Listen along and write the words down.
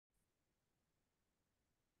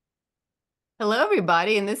Hello,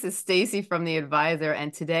 everybody, and this is Stacey from The Advisor.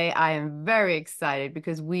 And today I am very excited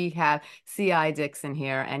because we have CI Dixon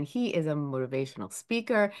here, and he is a motivational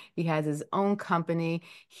speaker. He has his own company.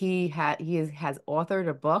 He has authored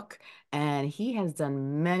a book, and he has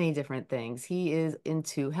done many different things. He is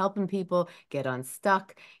into helping people get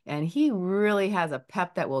unstuck, and he really has a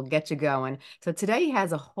pep that will get you going. So today he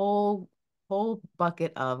has a whole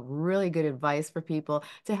bucket of really good advice for people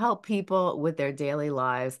to help people with their daily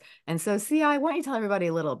lives. And so, CI, why don't you tell everybody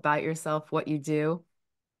a little about yourself, what you do?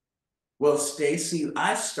 Well, Stacey,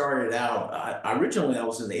 I started out, originally I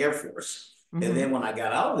was in the Air Force. And Hmm. then when I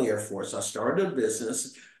got out of the Air Force, I started a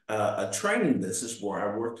business, a training business where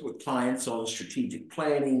I worked with clients on strategic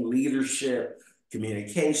planning, leadership,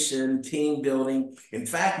 communication, team building. In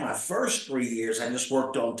fact, my first 3 years, I just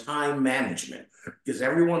worked on time management because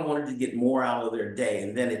everyone wanted to get more out of their day.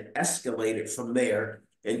 And then it escalated from there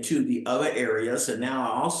into the other areas. And now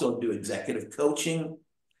I also do executive coaching.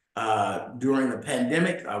 During the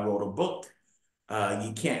pandemic, I wrote a book.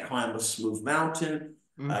 You can't climb a smooth mountain.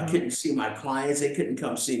 I Hmm. couldn't see my clients. They couldn't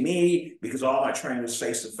come see me because all my training was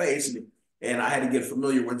face to face. And I had to get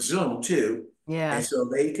familiar with Zoom too. And Yeah. so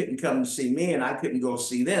they couldn't come and see me and I couldn't go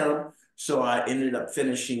see them. So I ended up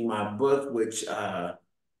finishing my book, which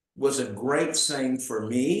was a great thing for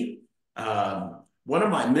me. One of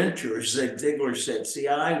my mentors, Zig Ziglar, said, "See,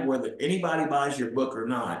 whether anybody buys your book or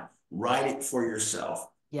not, write it for yourself."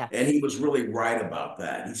 And Yes. he was really right about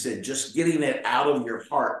that. He said, just getting it out of your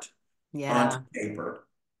heart onto Yeah. paper.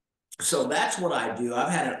 So that's what I do.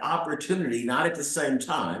 I've had an opportunity, not at the same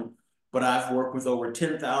time, but I've worked with over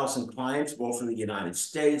 10,000 clients, both in the United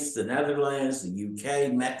States, the Netherlands, the UK,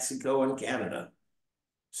 Mexico, and Canada.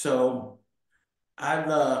 So I've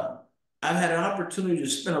uh, I've had an opportunity to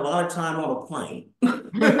spend a lot of time on a plane.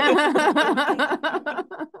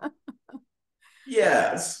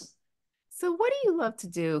 Yes. So what do you love to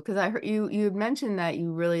do? Because I heard you had mentioned that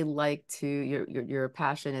you really like to your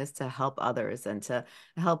passion is to help others and to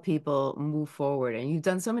help people move forward. And you've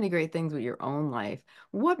done so many great things with your own life.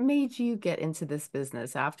 What made you get into this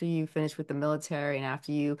business after you finished with the military and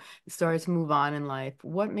after you started to move on in life?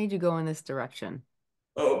 What made you go in this direction?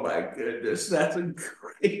 Oh my goodness, that's a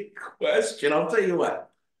great question. I'll tell you what.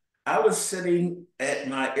 I was sitting at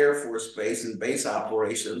my Air Force base in base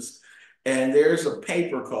operations, and there's a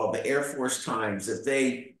paper called the Air Force Times that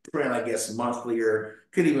they print, I guess, monthly or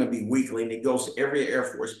could even be weekly, and it goes to every Air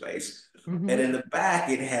Force base. And Hmm. in the back,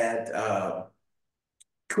 it had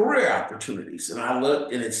career opportunities. And I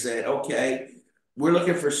looked and it said, okay, we're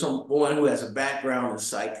looking for someone who has a background in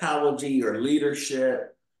psychology or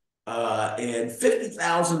leadership and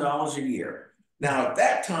 $50,000 a year. Now, at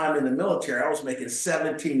that time in the military, I was making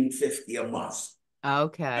 $17.50 a month.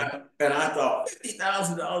 Okay. And I thought,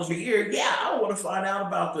 $50,000 a year? Yeah, I want to find out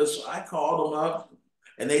about this. So I called them up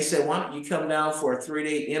and they said, why don't you come down for a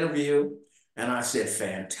 3-day interview? And I said,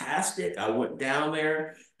 fantastic. I went down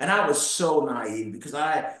there and I was so naive because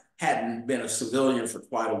I hadn't been a civilian for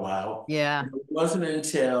quite a while. Yeah. And it wasn't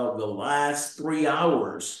until the last 3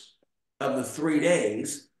 hours of the 3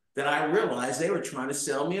 days that I realized they were trying to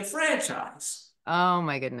sell me a franchise. Oh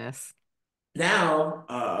my goodness.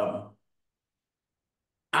 Now,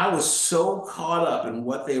 I was so caught up in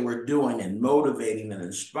what they were doing and motivating and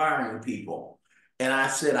inspiring people. And I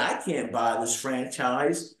said, I can't buy this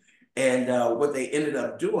franchise. And what they ended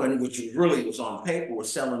up doing, which really was on paper,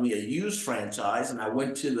 was selling me a used franchise. And I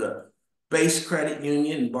went to the base credit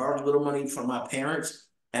union and borrowed a little money from my parents.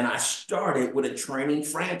 And I started with a training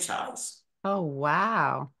franchise. Oh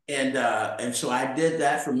wow. And so I did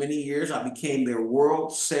that for many years. I became their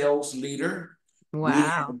world sales leader. We Wow.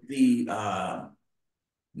 had the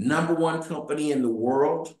number one company in the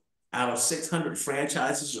world out of 600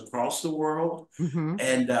 franchises across the world. Hmm.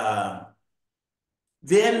 And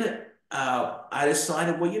then I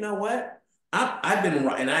decided, well, you know what? I've been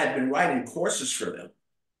writing, I had been writing courses for them.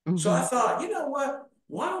 So I Hmm. thought, you know what?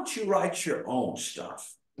 Why don't you write your own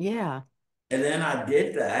stuff? Yeah. And then I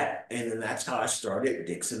did that. And then that's how I started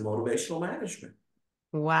Dixon Motivational Management.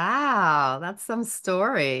 Wow, that's some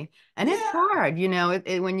story. And it's Yeah. hard,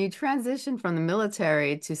 when you transition from the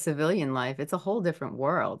military to civilian life, it's a whole different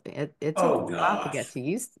world. It took a Oh, while to get gosh. to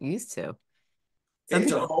used to. Some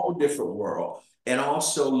It's a people, whole different world. And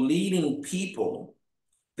also leading people,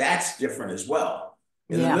 that's different as well.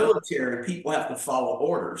 In the yeah, military, people have to follow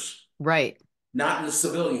orders, right, not in the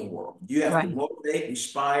civilian world. You have to right. motivate,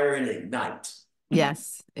 inspire, and ignite.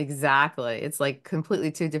 Yes, exactly. It's like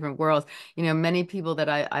completely two different worlds. You know, many people that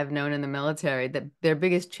I've known in the military, that their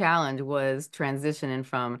biggest challenge was transitioning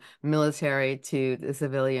from military to the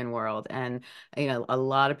civilian world. And, you know, a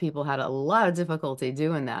lot of people had a lot of difficulty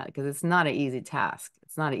doing that because it's not an easy task.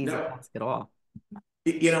 It's not an easy No, task at all.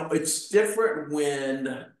 it's different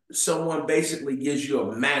when someone basically gives you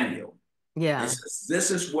a manual and Yeah. says,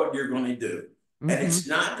 this is what you're going to do. And Hmm. it's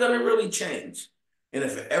not going to really change. And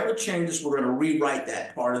if it ever changes, we're going to rewrite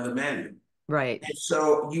that part of the manual. Right. And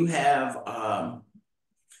so you have, I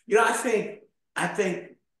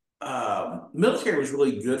think military was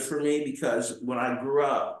really good for me because when I grew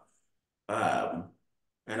up, um,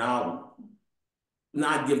 and I'll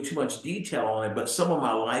not give too much detail on it, but some of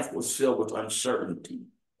my life was filled with uncertainty.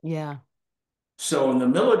 Yeah. So in the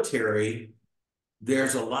military,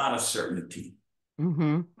 there's a lot of certainty.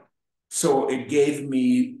 Hmm. So it gave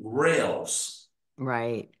me rails.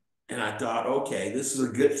 Right. And I thought, okay, this is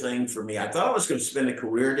a good thing for me. I thought I was going to spend a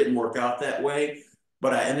career, didn't work out that way,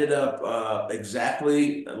 but I ended up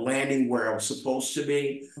exactly landing where I was supposed to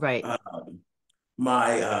be. Right. Uh,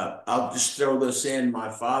 I'll just throw this in. My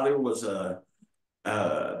father was a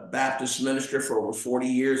Baptist minister for over 40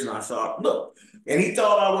 years. And I thought, look, and he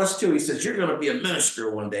thought I was too. He says, you're going to be a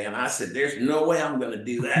minister one day. And I said, there's no way I'm going to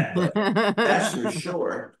do that, but that's for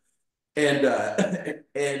sure. And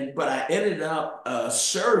but I ended up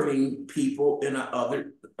serving people in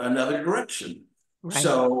another direction. Right.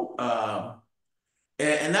 So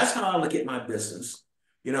and that's how I look at my business.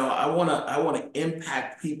 I want to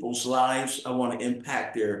impact people's lives. I want to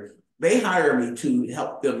impact their. They hire me to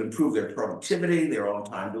help them improve their productivity, their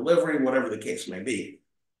on-time delivery, whatever the case may be.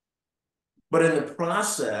 But in the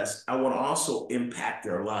process, I want to also impact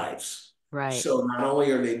their lives. Right. So not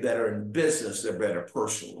only are they better in business, they're better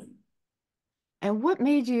personally. And what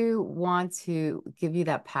made you want to give you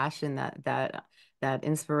that passion, that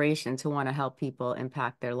inspiration to want to help people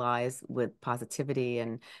impact their lives with positivity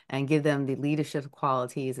and give them the leadership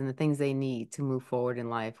qualities and the things they need to move forward in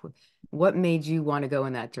life? What made you want to go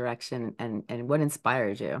in that direction and what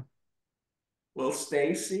inspired you? Well,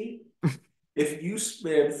 Stacey, if you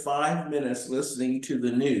spend 5 minutes listening to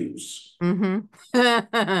the news, Hmm.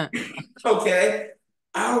 okay,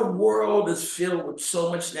 our world is filled with so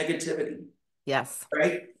much negativity, Yes.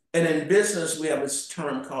 right? And in business, we have this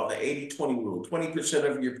term called the 80-20 rule. 20%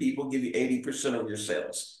 of your people give you 80% of your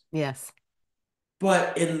sales. Yes.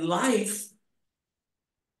 But in life,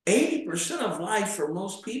 80% of life for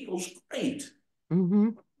most people is great, Hmm.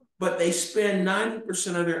 but they spend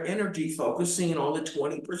 90% of their energy focusing on the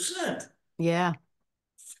 20%. Yeah.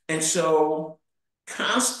 And so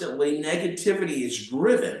constantly negativity is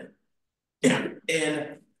driven. Yeah.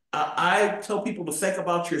 And I tell people to think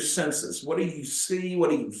about your senses. What do you see? What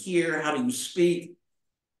do you hear? How do you speak?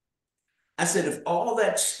 I said, if all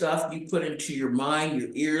that stuff you put into your mind, your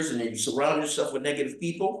ears, and then you surround yourself with negative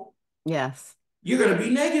people, Yes. you're going to be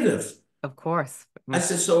negative. Of course. I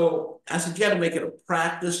said, you got to make it a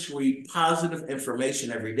practice to read positive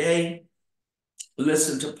information every day.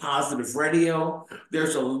 Listen to positive radio.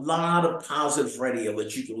 There's a lot of positive radio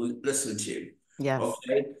that you can listen to. Yes.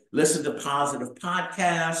 Okay. Listen to positive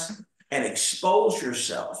podcasts and expose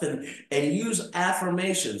yourself and use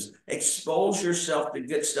affirmations. Expose yourself to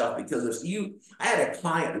good stuff because I had a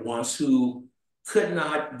client once who could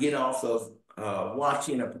not get off of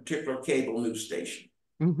watching a particular cable news station.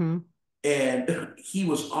 Hmm. And he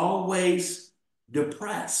was always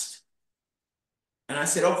depressed. And I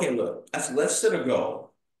said, okay, look, I said, let's set a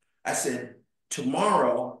goal. I said,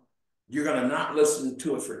 tomorrow, you're going to not listen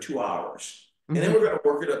to it for 2 hours. And then we're Hmm. going to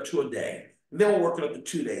work it up to a day. And then we'll work it up to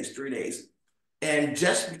 2 days, 3 days. And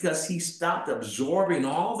just because he stopped absorbing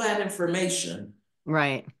all that information,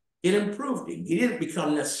 Right. it improved him. He didn't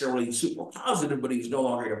become necessarily super positive, but he's no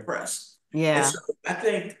longer depressed. And Yeah. so I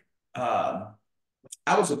think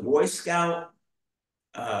I was a Boy Scout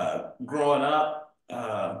growing up.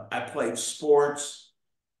 I played sports,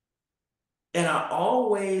 and I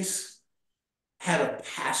always had a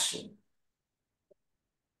passion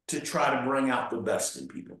to try to bring out the best in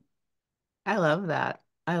people. I love that.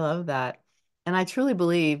 I love that. And I truly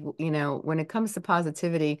believe, you know, when it comes to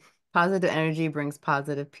positivity, positive energy brings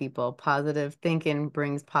positive people. Positive thinking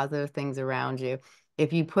brings positive things around you.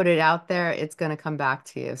 If you put it out there, it's going to come back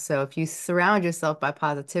to you. So if you surround yourself by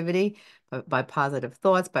positivity, by positive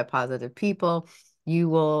thoughts, by positive people, you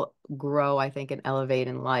will grow, I think, and elevate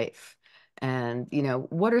in life. And, you know,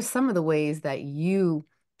 what are some of the ways that you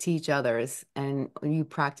teach others and you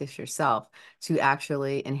practice yourself to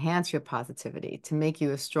actually enhance your positivity, to make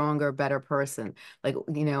you a stronger, better person? Like,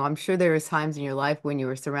 you know, I'm sure there was times in your life when you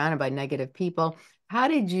were surrounded by negative people. How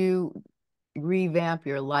did you revamp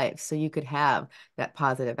your life so you could have that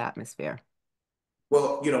positive atmosphere.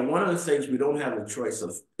 Well, one of the things we don't have a choice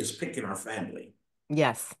of is picking our family.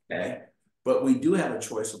 Yes. Okay. But we do have a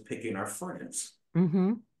choice of picking our friends.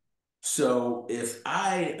 Mm-hmm. So if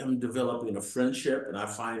I am developing a friendship and I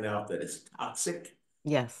find out that it's toxic,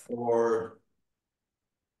 Yes. or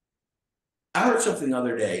I heard something the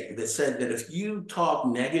other day that said that if you talk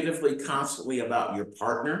negatively constantly about your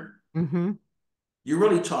partner, Mm-hmm. you're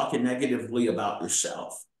really talking negatively about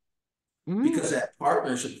yourself Mm. because that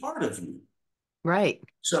partner is a part of you. Right.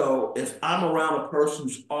 So if I'm around a person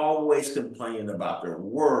who's always complaining about their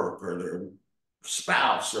work or their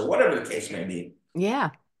spouse or whatever the case may be, Yeah.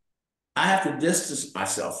 I have to distance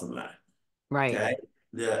myself from that. Right. Okay.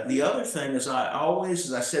 The other thing is I always,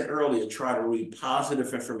 as I said earlier, try to read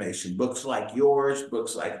positive information, books like yours,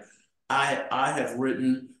 books like I have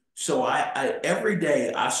written. So I every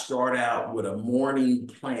day I start out with a morning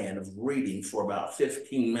plan of reading for about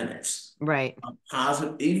 15 minutes. Right.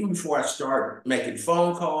 Positive, even before I start making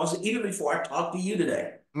phone calls, even before I talk to you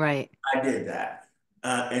today, Right. I did that.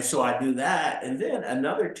 And so I do that. And then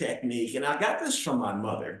another technique, and I got this from my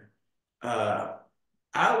mother. Uh,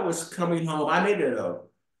 I was coming home. I made it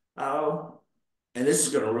oh, and this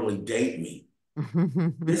is going to really date me.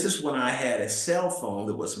 This is when I had a cell phone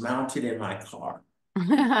that was mounted in my car.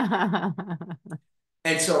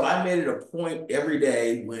 And so I made it a point every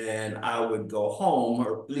day when I would go home,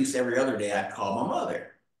 or at least every other day, I'd call my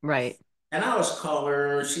mother. Right. And I was calling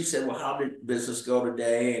her. She said, "Well, how did business go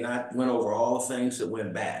today?" And I went over all the things that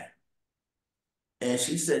went bad. And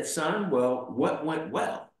she said, "Son, well, what went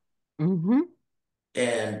well?" Mm-hmm.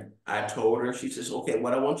 And I told her, she says, "Okay,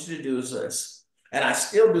 what I want you to do is this." And I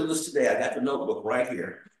still do this today. I got the notebook right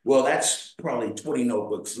here. Well, that's probably 20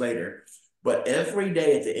 notebooks later. But every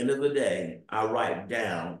day at the end of the day, I write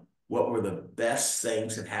down what were the best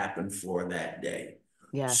things that happened for that day.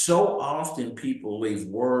 Yes. So often people leave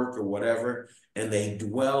work or whatever and they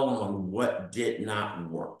dwell on what did not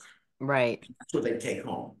work. Right. That's what they take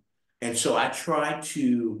home. And so I try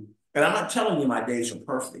to, and I'm not telling you my days are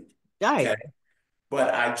perfect. Okay. Right.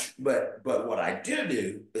 But what I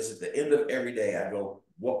do is at the end of every day, I go,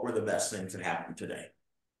 what were the best things that happened today?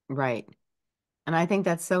 Right. And I think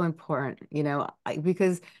that's so important,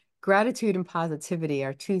 because gratitude and positivity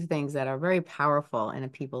are two things that are very powerful in a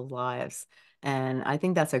people's lives. And I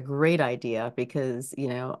think that's a great idea because,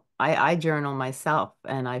 I journal myself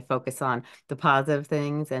and I focus on the positive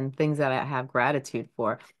things and things that I have gratitude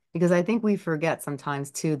for. Because I think we forget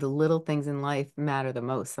sometimes too, the little things in life matter the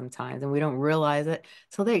most sometimes, and we don't realize it.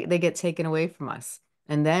 So they get taken away from us.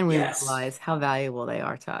 And then we Yes. realize how valuable they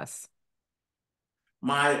are to us.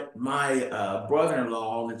 My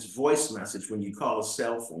brother-in-law on his voice message when you call his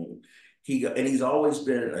cell phone, he's always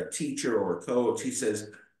been a teacher or a coach. He says,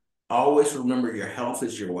 always remember your health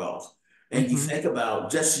is your wealth. And you Hmm. think about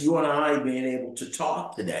just you and I being able to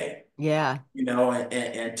talk today, Yeah.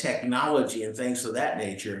 and technology and things of that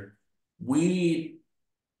nature. We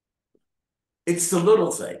It's the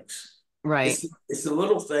little things. Right. It's the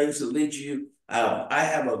little things that lead you. I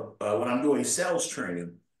have when I'm doing sales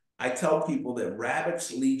training, I tell people that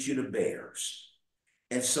rabbits lead you to bears,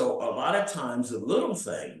 and so a lot of times the little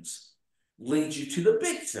things lead you to the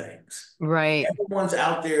big things. Right. Everyone's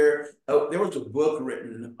out there. There was a book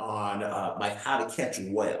written on like how to catch a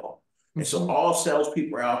whale, and so Hmm. all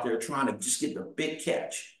salespeople are out there trying to just get the big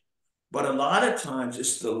catch. But a lot of times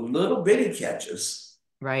it's the little bitty catches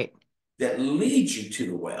Right. that lead you to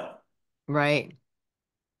the well. Right.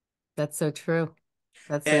 That's so true.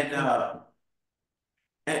 That's so And true. uh,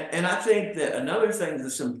 and I think that another thing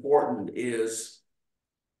that's important is,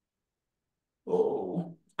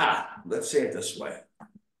 let's say it this way: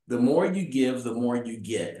 the more you give, the more you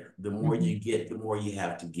get. The more Hmm. you get, the more you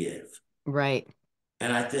have to give. Right.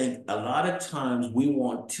 And I think a lot of times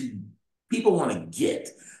people want to get,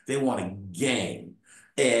 they want to gain,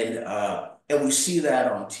 and we see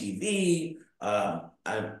that on TV.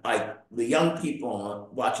 Like the young people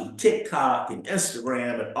watching TikTok and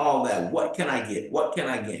Instagram and all that. What can I get? What can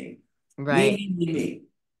I gain? Me, Right. me, me, me.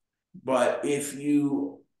 But if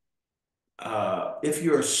you're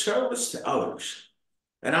a service to others,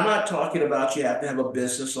 and I'm not talking about you have to have a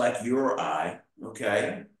business like you or I,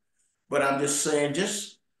 okay? But I'm just saying,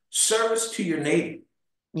 just service to your neighbor.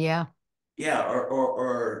 Yeah. Yeah,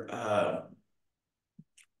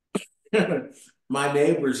 my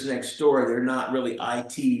neighbors next door, they're not really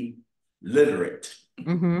IT literate.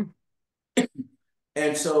 Hmm.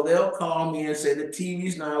 And so they'll call me and say the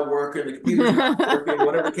TV's not working, the computer's not working,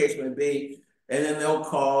 whatever the case may be. And then they'll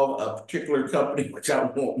call a particular company, which I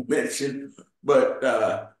won't mention, but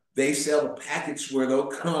they sell a package where they'll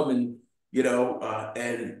come and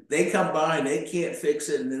and they come by and they can't fix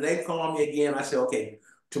it. And then they call me again. I say, okay,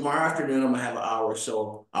 tomorrow afternoon, I'm gonna have an hour or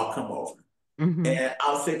so. I'll come over Hmm. and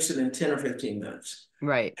I'll fix it in 10 or 15 minutes.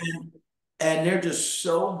 Right. And, and they're just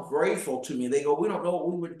so grateful to me. They go, we don't know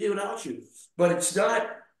what we would do without you. But it's not,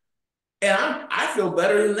 and I feel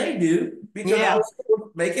better than they do because I Yeah. was able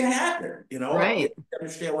to make it happen. You Right.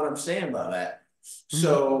 understand what I'm saying by that. Hmm.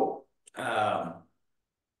 So um,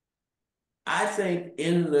 I think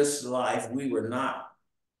in this life, we were not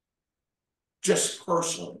just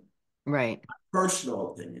Right.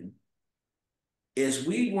 personal opinion, is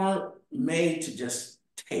we weren't made to just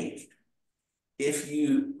take. If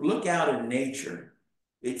you look out in nature,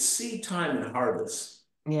 it's seed time and harvest.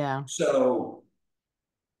 Yeah. So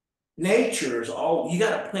nature is all you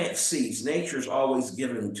got to plant seeds. Nature is always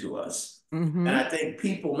giving to us. And Hmm. I think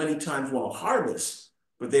people many times want to harvest,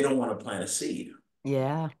 but they don't want to plant a seed.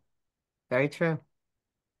 Yeah. Very true.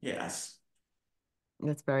 Yes.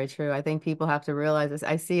 That's very true. I think people have to realize this.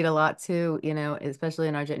 I see it a lot too, especially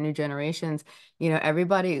in our new generations.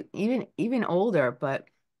 Everybody, even older, but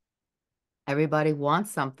everybody wants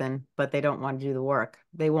something, but they don't want to do the work.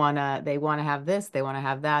 They want to have this, they want to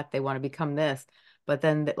have that, they want to become this. But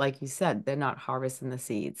then, like you said, they're not harvesting the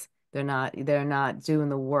seeds. They're not doing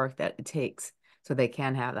the work that it takes so they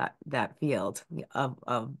can have that field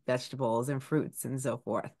of vegetables and fruits and so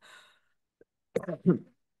forth.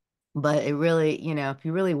 But it really, if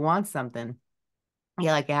you really want something,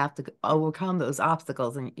 yeah, like you have to overcome those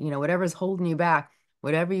obstacles and whatever's holding you back,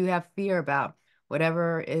 whatever you have fear about,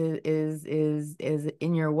 whatever is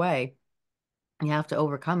in your way, you have to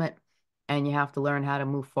overcome it and you have to learn how to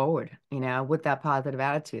move forward, with that positive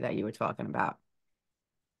attitude that you were talking about.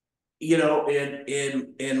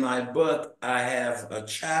 In my book, I have a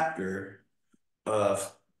chapter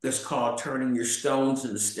of that's called Turning Your Stones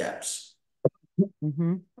into Steps.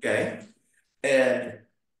 Hmm. Okay. And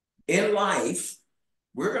in life,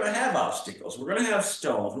 we're going to have obstacles. We're going to have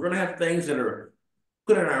stones. We're going to have things that are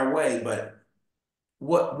put in our way. But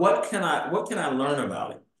what can I learn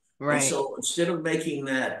about it? And Right. so instead of making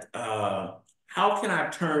that, how can I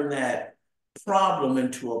turn that problem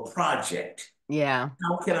into a project? Yeah.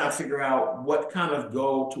 How can I figure out what kind of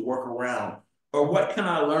goal to work around, or Mhm. what can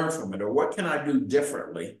I learn from it, or what can I do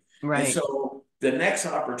differently? And Right. so the next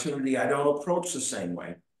opportunity, I don't approach the same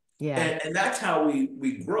way, Yeah. and that's how we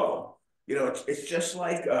grow. It's just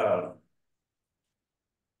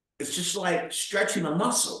like stretching a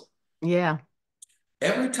muscle. Yeah.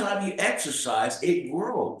 Every time you exercise, it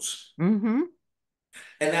grows. Hmm.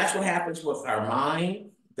 And that's what happens with our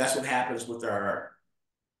mind. That's what happens with our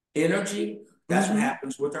energy. That's what Hmm.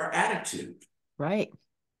 happens with our attitude. Right.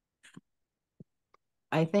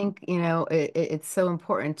 I think, it's so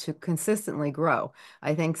important to consistently grow.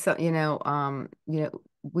 I think so,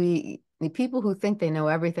 the people who think they know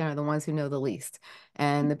everything are the ones who know the least.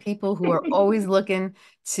 And the people who are always looking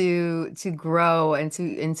to grow and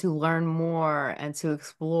to learn more and to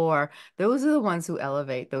explore, those are the ones who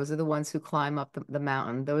elevate. Those are the ones who climb up the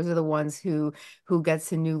mountain. Those are the ones who get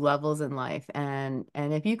to new levels in life. And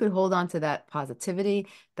if you could hold on to that positivity,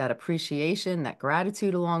 that appreciation, that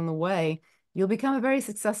gratitude along the way, you'll become a very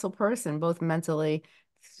successful person, both mentally,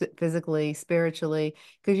 physically, spiritually,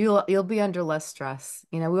 because you'll be under less stress.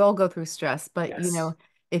 We all go through stress, but Yes.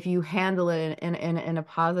 if you handle it in a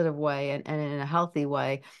positive way and in a healthy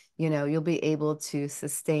way, you'll be able to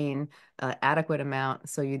sustain adequate amount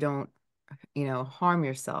so you don't harm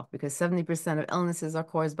yourself, because 70% of illnesses are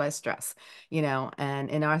caused by stress, and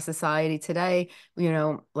in our society today,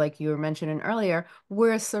 like you were mentioning earlier,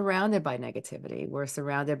 we're surrounded by negativity. We're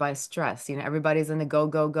surrounded by stress. Everybody's in a go,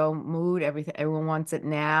 go, go mood. Everyone wants it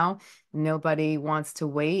now. Nobody wants to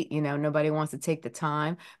wait. Nobody wants to take the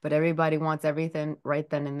time, but everybody wants everything right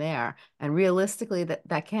then and there. And realistically,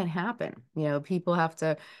 that can't happen. People have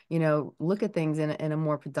to, look at things in a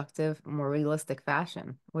more productive, more realistic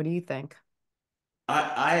fashion. What do you think?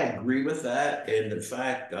 I agree with that. And in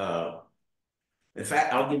fact, I'll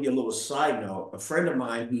give you a little side note. A friend of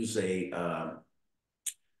mine who's a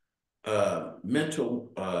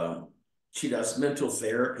mental, she does mental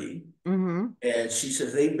therapy. Hmm. And she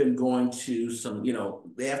says they've been going to some,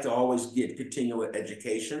 they have to always get continual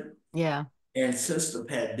education. Yeah. And since the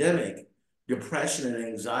pandemic, depression and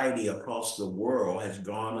anxiety across the world has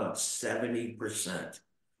gone up 70%.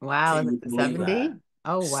 Wow. Can Is you it believe that? 70?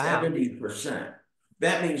 Oh, wow. 70%.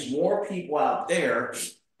 That means more people out there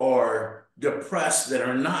are depressed than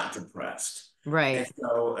are not depressed. And Right.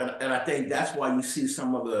 so, and I think that's why you see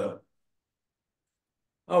some of the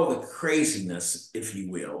craziness, if you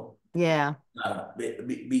will, Yeah.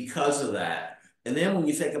 because of that. And then when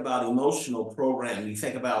you think about emotional programming, you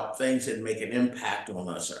think about things that make an impact on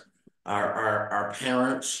us, our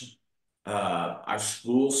parents, our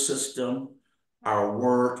school system, our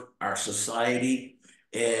work, our society.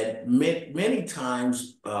 And many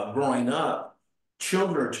times growing up,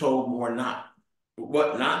 children are told more not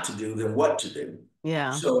what not to do than what to do.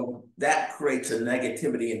 Yeah. So that creates a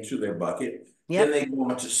negativity into their bucket. Then Yep. they go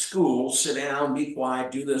into school, sit down, be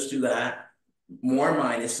quiet, do this, do that. More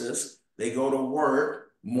minuses. They go to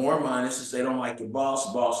work, more minuses. They don't like the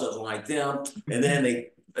boss doesn't like them. And then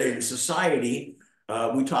they, in society,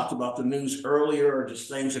 we talked about the news earlier, or just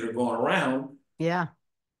things that are going around, Yeah.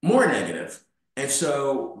 more negative. And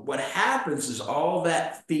so what happens is all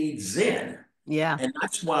that feeds in. Yeah. And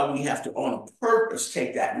that's why we have to, on purpose,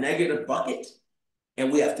 take that negative bucket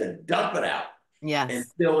and we have to dump it out and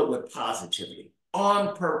Yes. fill it with positivity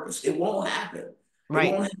on purpose. It won't happen. It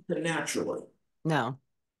Right. won't happen naturally. No.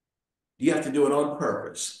 You have to do it on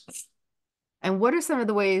purpose. And what are some of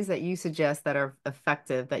the ways that you suggest that are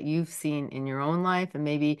effective that you've seen in your own life and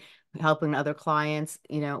maybe helping other clients?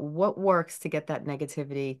 What works to get that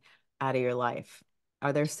negativity out of your life?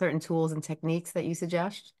 Are there certain tools and techniques that you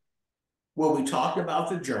suggest? Well, we talked about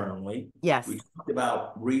the journaling. Yes. We talked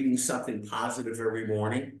about reading something positive every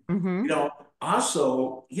morning. Mm-hmm. You know,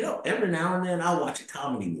 also, every now and then I'll watch a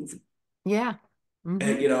comedy movie. Yeah.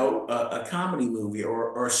 Mm-hmm. A comedy movie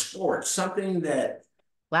or sports, something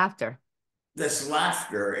Laughter. that's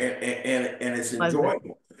laughter and it's Pleasant.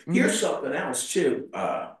 enjoyable. Mm-hmm. Here's something else too.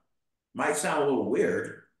 Might sound a little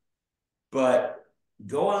weird, but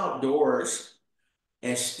go outdoors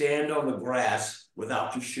and stand on the grass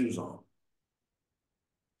without your shoes on.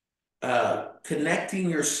 Connecting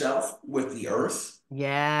yourself with the earth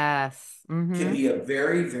Yes. can Mm-hmm. be a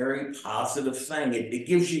very, very positive thing. It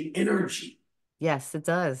gives you energy. Yes, it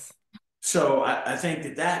does. So I think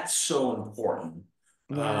that that's so important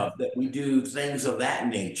Yes. that we do things of that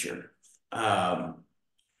nature and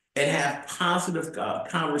have positive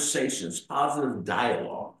conversations, positive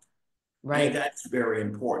dialogue. I think Right. that's very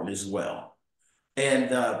important as well. And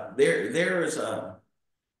there is a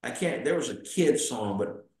I can't there was a kid song,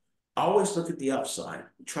 but always look at the upside.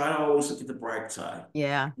 Try to always look at the bright side.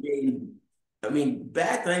 Yeah.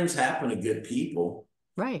 Bad things happen to good people.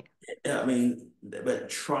 Right. But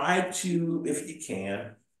try to, if you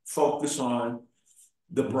can, focus on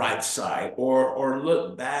the bright side or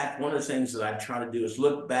look back. One of the things that I try to do is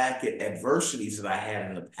look back at adversities that I had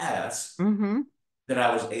in the past Mm-hmm. that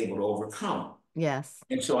I was able to overcome. Yes.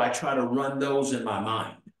 And so I try to run those in my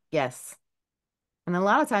mind. Yes. And a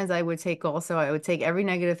lot of times I would take every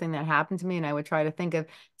negative thing that happened to me and I would try to think of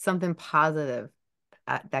something positive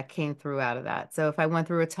that came through out of that. So if I went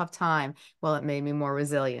through a tough time, well, it made me more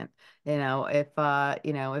resilient.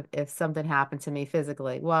 If something happened to me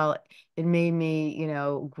physically, well, it made me,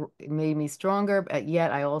 it made me stronger, but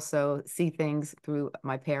yet I also see things through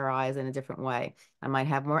my pair eyes in a different way. I might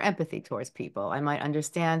have more empathy towards people. I might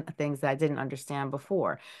understand things that I didn't understand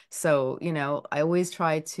before. So, I always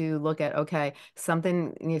try to look at, okay,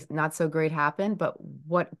 something not so great happened, but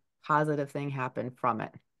what positive thing happened from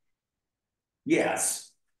it?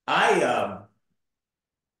 Yes. I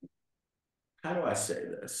how do I say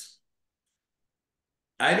this?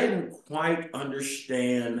 I didn't quite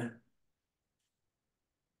understand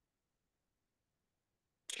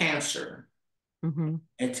cancer Hmm.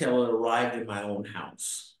 until it arrived in my own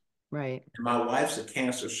house. Right. And my wife's a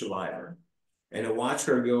cancer survivor. And to watch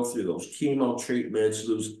her go through those chemo treatments,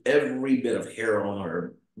 lose every bit of hair on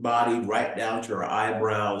her body, right down to her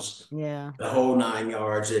eyebrows, Yeah. the whole 9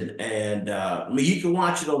 yards. You can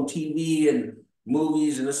watch it on TV and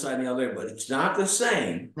movies and this, that, and the other, but it's not the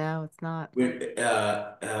same No, it's not.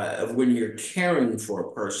 when you're caring for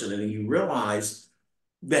a person and you realize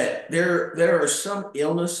that there are some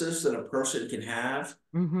illnesses that a person can have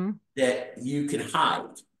Hmm. that you can hide.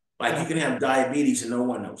 Like you Yeah. can have diabetes and no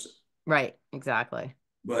one knows it. Right. Exactly.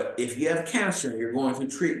 But if you have cancer and you're going through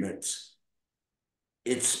treatments,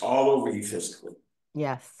 it's all over you physically.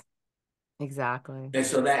 Yes. Exactly. And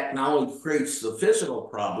so that not only creates the physical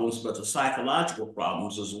problems, but the psychological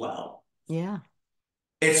problems as well. Yeah.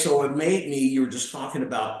 And so it made me, you were just talking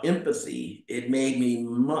about empathy, it made me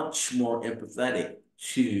much more empathetic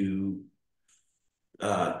to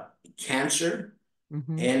uh, cancer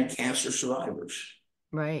Hmm. and cancer survivors.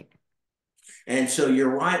 Right. And so you're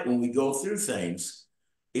right, when we go through things,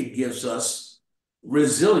 it gives us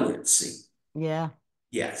resiliency. Yeah.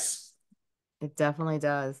 Yes. It definitely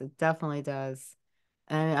does. It definitely does.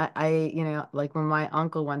 And like when my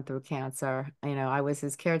uncle went through cancer, I was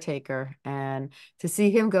his caretaker, and to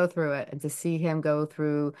see him go through it and to see him go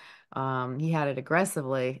through, he had it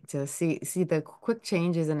aggressively, to see the quick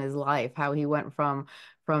changes in his life, how he went from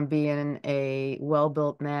being a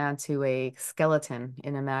well-built man to a skeleton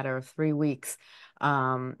in a matter of 3 weeks,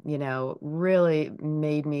 really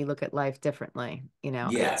made me look at life differently,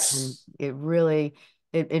 and Yes. it really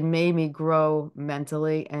it made me grow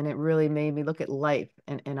mentally, and it really made me look at life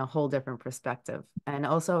in a whole different perspective, and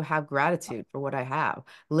also have gratitude for what I have,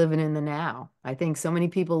 living in the now. I think so many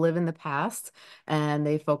people live in the past and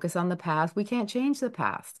they focus on the past. We can't change the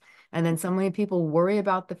past. And then so many people worry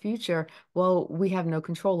about the future. Well, we have no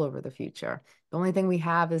control over the future. The only thing we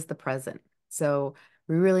have is the present. So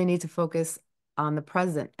we really need to focus on the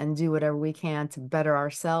present and do whatever we can to better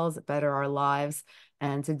ourselves, better our lives,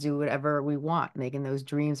 and to do whatever we want, making those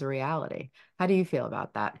dreams a reality. How do you feel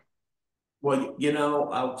about that? Well,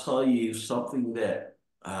 I'll tell you something that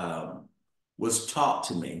was taught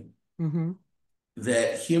to me, Mm-hmm.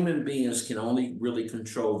 that human beings can only really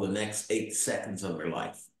control the next 8 seconds of their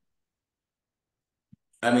life.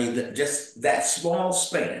 I mean, just that small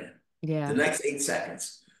span, the Yeah. next 8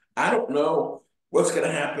 seconds. I don't know what's going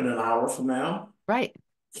to happen an hour from now. Right.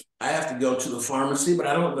 I have to go to the pharmacy, but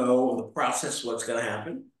I don't know the process what's going to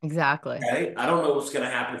happen. Exactly. Okay. I don't know what's going to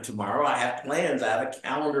happen tomorrow. I have plans. I have a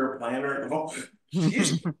calendar, a planner,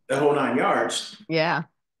 the whole 9 yards. Yeah.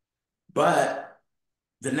 But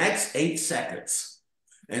the next 8 seconds.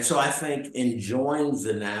 And so I think enjoying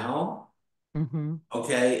the now, Mm-hmm.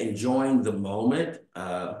 okay, enjoying the moment.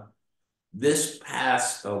 This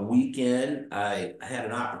past weekend, I had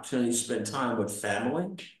an opportunity to spend time with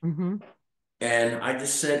family. Mm-hmm. And I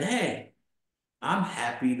just said, hey, I'm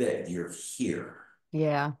happy that you're here,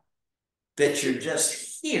 Yeah. that you're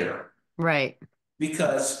just here. Right.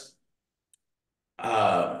 Because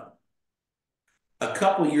uh, a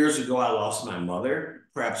couple years ago, I lost my mother,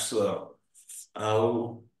 perhaps uh,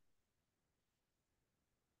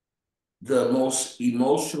 the most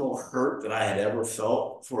emotional hurt that I had ever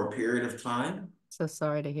felt for a period of time. So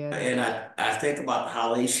sorry to hear that. And I think about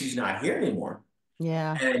Holly, she's not here anymore.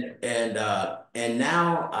 Yeah. And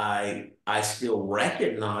now I still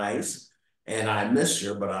recognize and I miss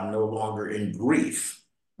her, but I'm no longer in grief.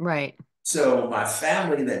 Right. So my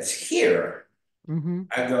family that's here, Mm-hmm.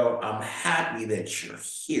 I go, I'm happy that you're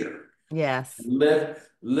here. Yes. Live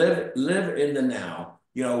in the now.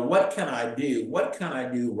 What can I do? What can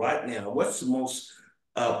I do right now? What's the most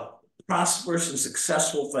uh, prosperous and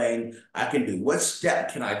successful thing I can do? What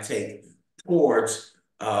step can I take towards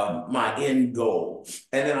my end goal?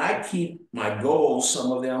 And then I keep my goals,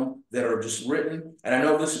 some of them that are just written. And I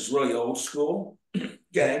know this is really old school,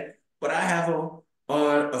 okay, but I have them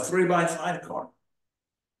on a 3x5 card.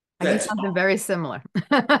 I do That's something very similar.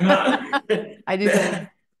 I do something.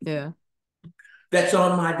 that, Yeah. that's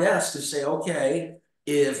on my desk to say, okay,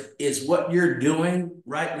 if is what you're doing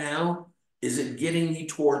right now, is it getting you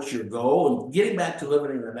towards your goal and getting back to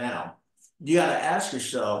living in the now? You got to ask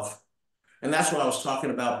yourself, and that's what I was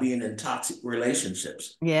talking about being in toxic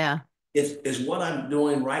relationships. Yeah. Is what I'm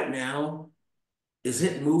doing right now, is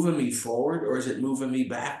it moving me forward or is it moving me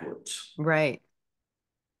backwards? Right.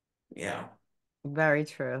 Yeah. Very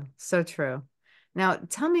true. So true. Now,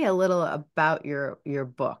 tell me a little about your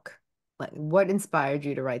book. Like, what inspired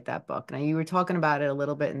you to write that book? Now, you were talking about it a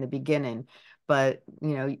little bit in the beginning, but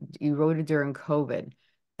you wrote it during COVID,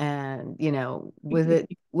 and was it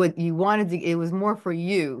what you wanted to? It was more for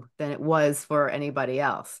you than it was for anybody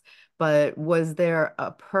else. But was there a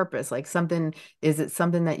purpose, like something? Is it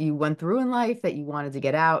something that you went through in life that you wanted to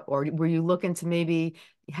get out, or were you looking to maybe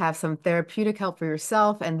have some therapeutic help for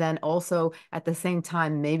yourself, and then also at the same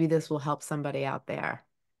time maybe this will help somebody out there?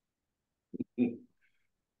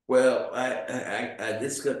 Well,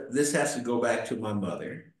 this has to go back to my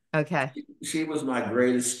mother. Okay. She was my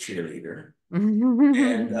greatest cheerleader.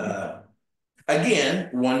 And again,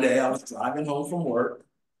 one day I was driving home from work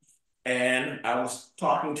and I was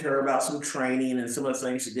talking to her about some training and some of the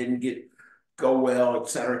things that didn't go well, et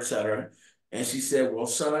cetera, et cetera. And she said, well,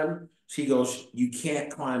 son, she goes, you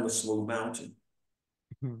can't climb a smooth mountain.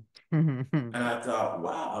 And I thought,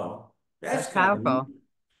 wow, That's that's kind of neat. powerful.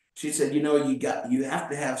 She said, you have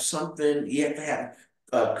to have something, you have to have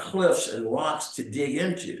cliffs and rocks to dig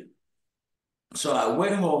into. So I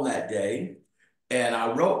went home that day and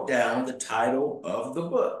I wrote down the title of the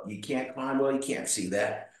book. You can't climb, well, you can't see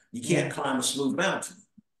that. You Yeah. can't climb a smooth mountain.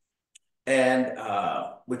 And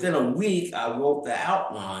within a week, I wrote the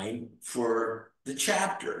outline for the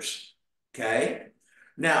chapters. Okay.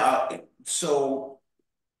 Now, so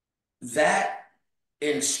that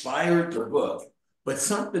inspired the book. But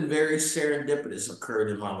something very serendipitous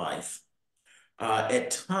occurred in my life.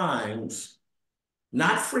 At times,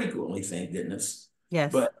 not frequently, thank goodness,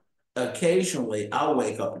 Yes. but occasionally I'll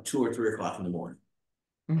wake up at 2 or 3 o'clock in the morning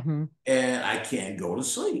Hmm. and I can't go to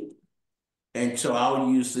sleep. And so I'll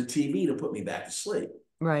use the TV to put me back to sleep.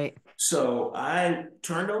 Right. So I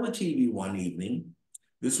turned on the TV one evening.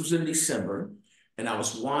 This was in December, and I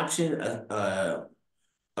was watching a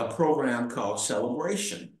program called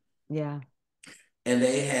Celebration, Yeah. and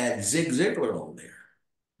they had Zig Ziglar on there.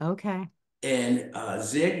 Okay. And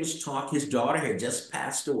Zig was talking, his daughter had just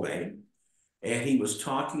passed away, and he was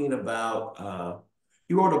talking about,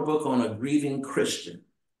 he wrote a book on a grieving Christian.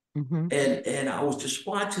 Hmm. And I was just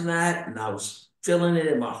watching that, and I was feeling it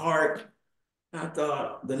in my heart. I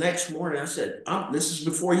thought the next morning, I said, this is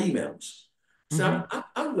before emails. So Hmm.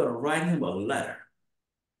 I'm going to write him a letter.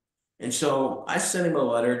 And so I sent him a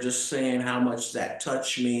letter just saying how much that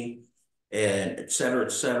touched me and et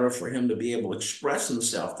cetera, for him to be able to express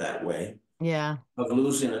himself that way Yeah. of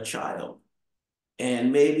losing a child.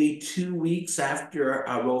 And maybe 2 weeks after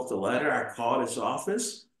I wrote the letter, I called his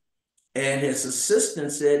office and his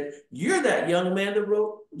assistant said, "You're that young man that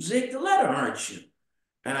wrote Zig the letter, aren't you?"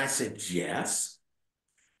 And I said, "Yes."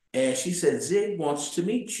 And she said, "Zig wants to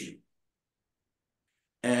meet you."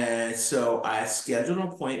 And so I scheduled an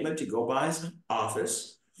appointment to go by his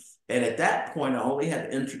office. And at that point, I only had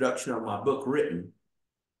the introduction of my book written.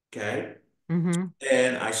 Okay. Hmm.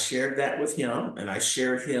 And I shared that with him, and I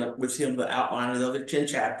shared with him the outline of the other 10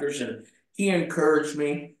 chapters. And he encouraged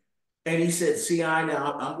me. And he said, "See, I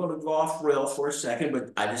now I'm going to go off rail for a second,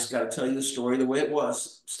 but I just got to tell you the story the way it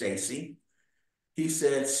was, Stacey." He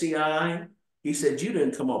said, "CI," he said, "you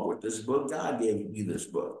didn't come up with this book. God gave you this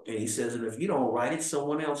book." And he says, "And if you don't write it,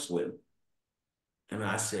 someone else will." And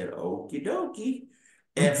I said, "Okie dokie."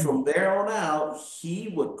 And Hmm. from there on out, he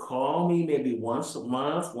would call me maybe once a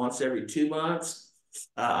month, once every 2 months.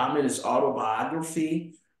 I'm in his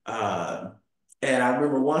autobiography. Uh, and I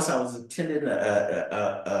remember once I was attending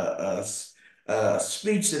a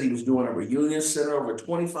speech that he was doing at a reunion center, over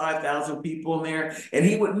 25,000 people in there. And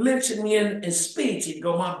he would mention me in his speech. He'd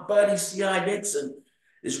go, "My buddy, C.I. Dixon,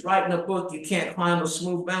 is writing a book, You Can't Climb a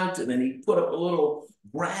Smooth Mountain." And he put up a little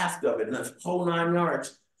graft of it in the whole 9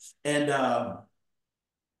 yards. And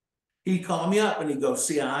he called me up and he goes,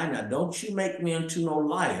 "CI, now don't you make me into no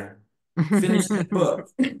liar. Finish that book."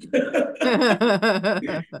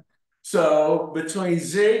 So between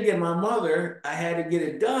Zig and my mother, I had to get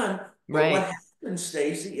it done. But what Right. happened,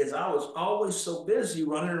 Stacey, is I was always so busy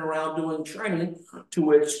running around doing training, to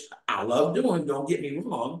which I love doing, don't get me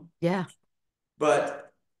wrong. Yeah.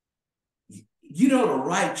 But to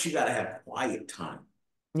write, you got to have quiet time.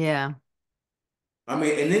 Yeah. I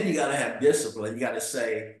mean, and then you got to have discipline. You got to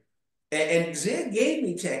say, and Zig gave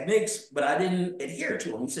me techniques, but I didn't adhere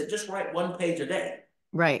to them. He said, "Just write one page a day."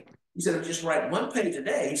 Right. He said, "Just write one page a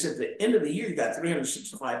day." He said, "At the end of the year, you got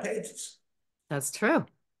 365 pages." That's true.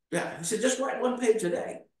 Yeah. He said, "Just write one page a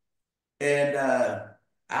day." And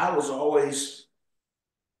I was always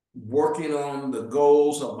working on the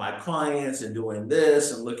goals of my clients and doing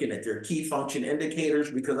this and looking at their key function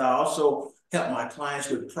indicators, because I also help my clients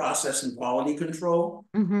with process and quality control.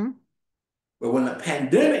 Hmm. But when the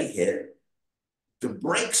pandemic hit, the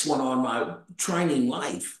brakes went on my training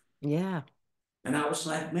life. Yeah. And I was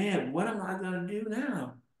like, "Man, what am I going to do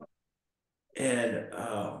now?" And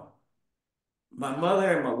my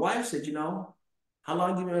mother and my wife said, "How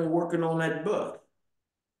long have you been working on that book?"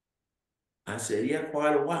 I said, "Yeah,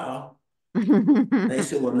 quite a while." They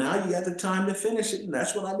said, "Well, now you got the time to finish it." And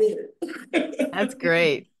that's what I did. That's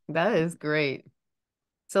great. That is great.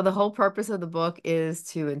 So the whole purpose of the book is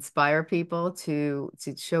to inspire people, to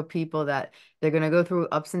show people that they're going to go through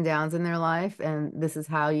ups and downs in their life, and this is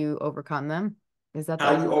how you overcome them. Is that the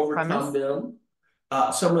How you whole overcome premise? them.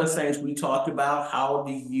 Some of the things we talked about, how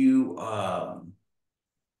do you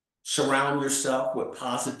surround yourself with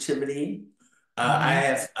positivity? I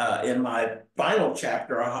Hmm. have in my final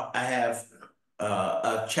chapter, I have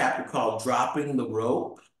a chapter called Dropping the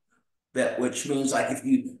Rope. That which means, like, if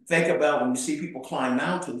you think about when you see people climb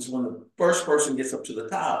mountains, when the first person gets up to the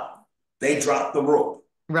top, they drop the rope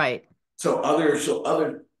Right. so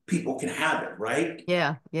other people can have it, right?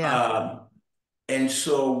 Yeah. Yeah. Um, and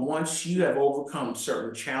so once you have overcome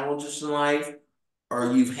certain challenges in life,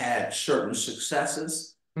 or you've had certain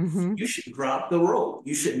successes, Hmm. you should drop the rope.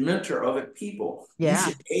 You should mentor other people. You Yeah.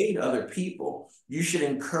 should aid other people. You should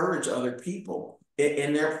encourage other people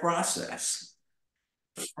in their process.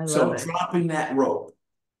 I love So it. dropping that rope.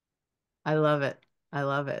 I love it. I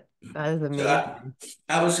love it. That is So amazing.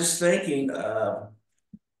 I was just thinking, I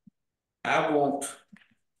won't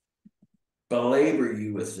belabor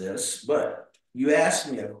you with this, but you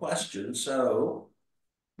asked me a question. So,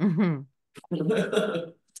 Hmm.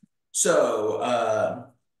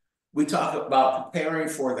 so we talk about preparing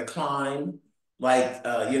for the climb. Like,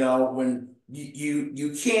 when you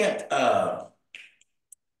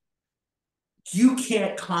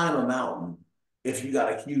can't climb a mountain if you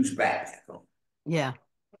got a huge backpack on. Yeah.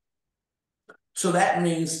 So that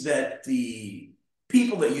means that the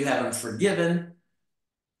people that you haven't forgiven,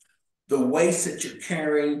 the weights that you're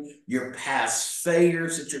carrying, your past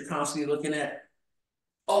failures that you're constantly looking at,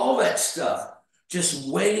 all that stuff just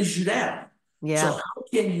weighs you down. So Yeah. how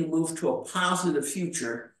can you move to a positive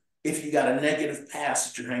future if you got a negative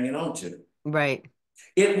past that you're hanging on to? Right.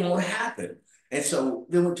 It won't happen. And so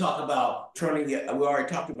then we talk about we already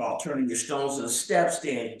talked about turning your stones into steps,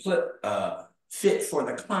 staying fit for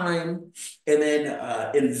the climb, and then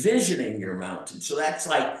envisioning your mountain. So that's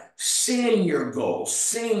like seeing your goal,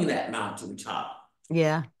 seeing that mountaintop.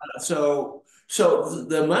 Yeah. So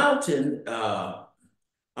the mountain, I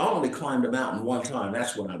only climbed a mountain one time.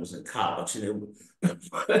 That's when I was in college, and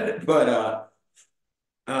but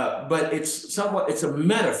it's a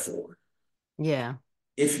metaphor, Yeah.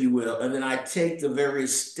 if you will. And then I take the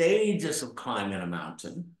various stages of climbing a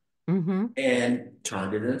mountain Hmm. and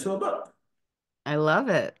turned it into a book. I love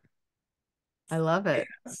it. I love it.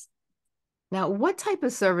 Now, what type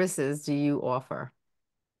of services do you offer?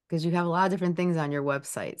 Because you have a lot of different things on your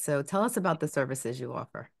website. So tell us about the services you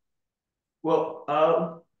offer. Well,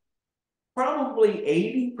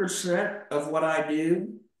 probably 80% of what I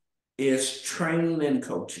do is training and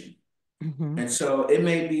coaching. Hmm. And so it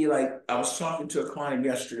may be like I was talking to a client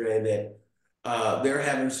yesterday that they're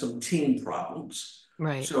having some team problems.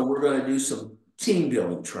 Right. So we're going to do some team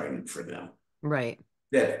building training for them Right.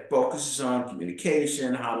 that focuses on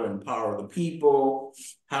communication, how to empower the people,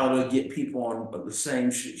 how to get people on the same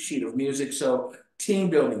sheet of music. So team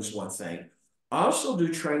building is one thing. I also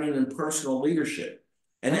do training in personal leadership.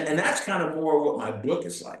 And that's kind of more what my book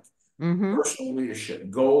is like: Mm-hmm. personal leadership,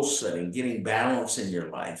 goal setting, getting balance in your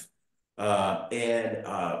life. And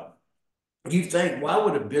You think, why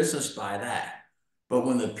would a business buy that? But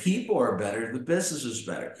when the people are better, the business is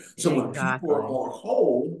better. So when people are Exactly. more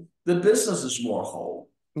whole, the business is more whole.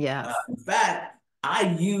 Yes. In fact,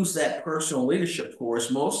 I use that personal leadership course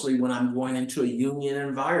mostly when I'm going into a union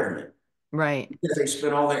environment Right. because they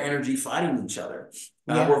spend all their energy fighting each other.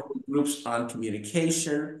 I Yeah. work with groups on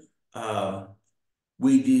communication. Uh,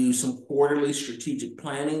 we do some quarterly strategic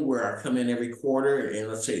planning where I come in every quarter and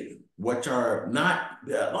let's say what are not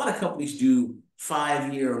a lot of companies do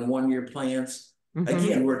 5 year and 1 year plans. Hmm.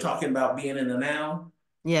 Again, we're talking about being in the now.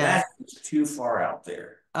 Yeah. That's too far out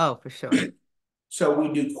there. Oh, for sure. So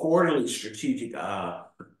we do quarterly strategic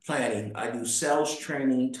planning. I do sales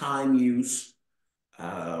training, time use,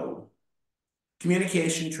 uh,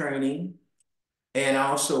 communication training, and I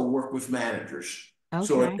also work with managers.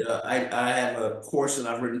 So Okay. I have a course that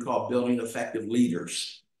I've written called Building Effective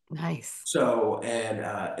Leaders. Nice. So and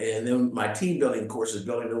then my team building course is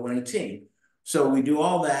Building a Winning Team. So we do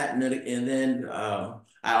all that, and then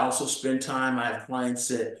I also spend time. I have clients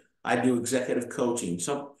that I do executive coaching.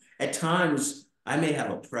 So at times I may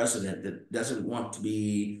have a president that doesn't want to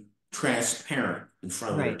be transparent in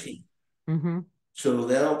front of their Right. team. Hmm. So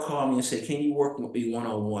they'll call me and say, "Can you work with me one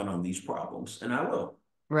on one on these problems?" And I will.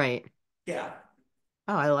 Right. Yeah.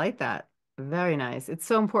 Oh, I like that. Very nice. It's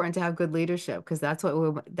so important to have good leadership because that's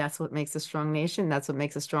what makes a strong nation. That's what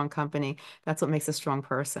makes a strong company. That's what makes a strong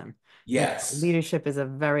person. And so Yes. leadership is a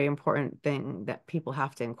very important thing that people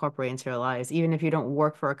have to incorporate into their lives. Even if you don't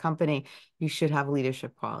work for a company, you should have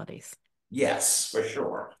leadership qualities. Yes, for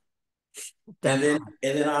sure. And then Definitely.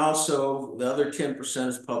 and then I also the other 10%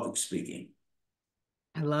 is public speaking.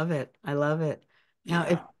 I love it. I love it. Now,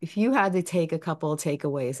 Yeah. if you had to take a couple of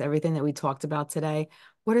takeaways, everything that we talked about today,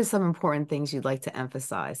 what are some important things you'd like to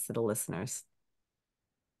emphasize to the listeners?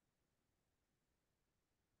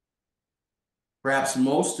 Perhaps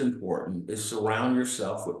most important is surround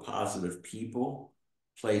yourself with positive people,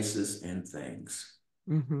 places, and things.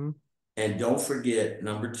 Hmm. And don't forget,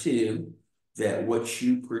 number two, that what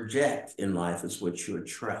you project in life is what you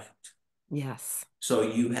attract. Yes. So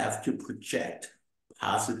you have to project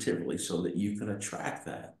positively so that you can attract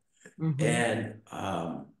that. Hmm. And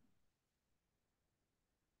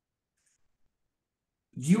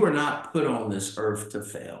you are not put on this earth to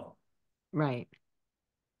fail Right.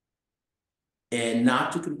 and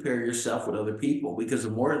not to compare yourself with other people because the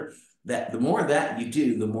more that you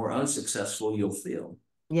do, the more unsuccessful you'll feel.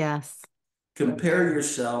 Yes. Very Compare true.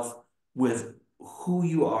 yourself with who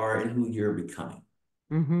you are and who you're becoming.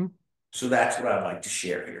 Hmm. So that's what I'd like to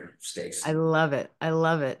share here, I Stacey. love it. I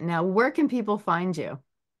love it. Now, where can people find you?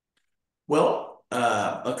 Well,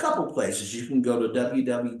 a couple places. You can go to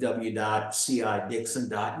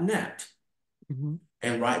www.cidixon.net. Mhm.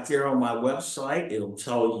 And right there on my website, it'll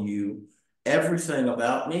tell you everything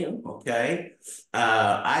about me. Okay.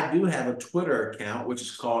 I do have a Twitter account, which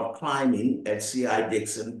is called Climbing at CI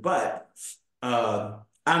Dixon, but I'm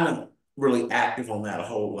not really active on that a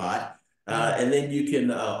whole lot. Mhm. And then you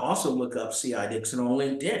can also look up CI Dixon on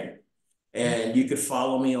LinkedIn, and you can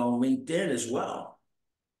follow me on LinkedIn as well.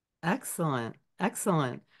 Excellent.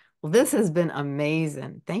 Excellent. Well, this has been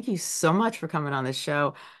amazing. Thank you so much for coming on the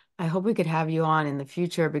show. I hope we could have you on in the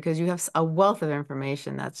future because you have a wealth of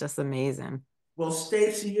information that's just amazing. Well,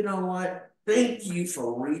 Stacey, you know what? Thank you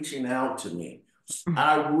for reaching out to me.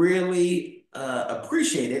 I really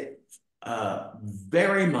appreciate it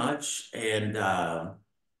very much. And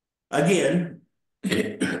again,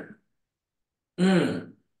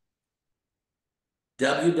 mm,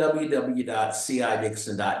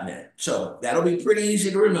 www.cidixon.net. So that'll be pretty easy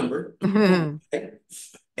to remember. Okay?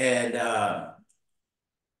 And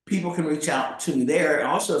people can reach out to me there.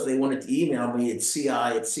 Also, if they wanted to email me at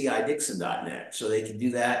ci@cidixon.net. So they can do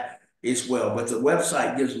that as well. But the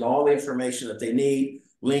website gives them all the information that they need.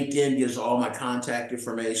 LinkedIn gives all my contact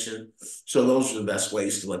information. So those are the best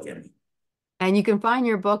ways to look at me. And you can find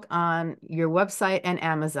your book on your website and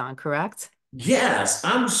Amazon, correct? Yes,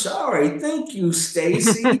 I'm sorry. Thank you,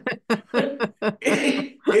 Stacey.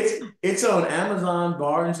 It's on Amazon,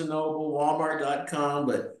 Barnes and Noble, Walmart.com,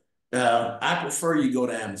 but I prefer you go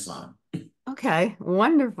to Amazon. Okay,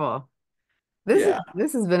 wonderful. Yeah.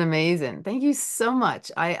 This has been amazing. Thank you so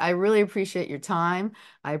much. I really appreciate your time.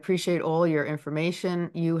 I appreciate all your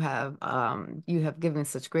information. You have given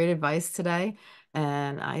such great advice today,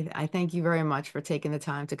 and I thank you very much for taking the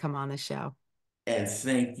time to come on the show. And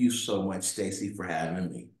thank you so much, Stacey, for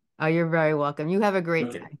having me. Oh, you're very welcome. You have a great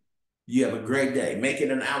Okay. day. You have a great day. Make it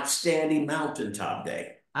an outstanding mountaintop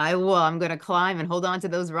day. I will. I'm going to climb and hold on to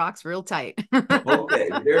those rocks real tight. Okay,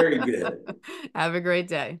 very good. Have a great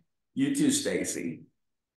day. You too, Stacey.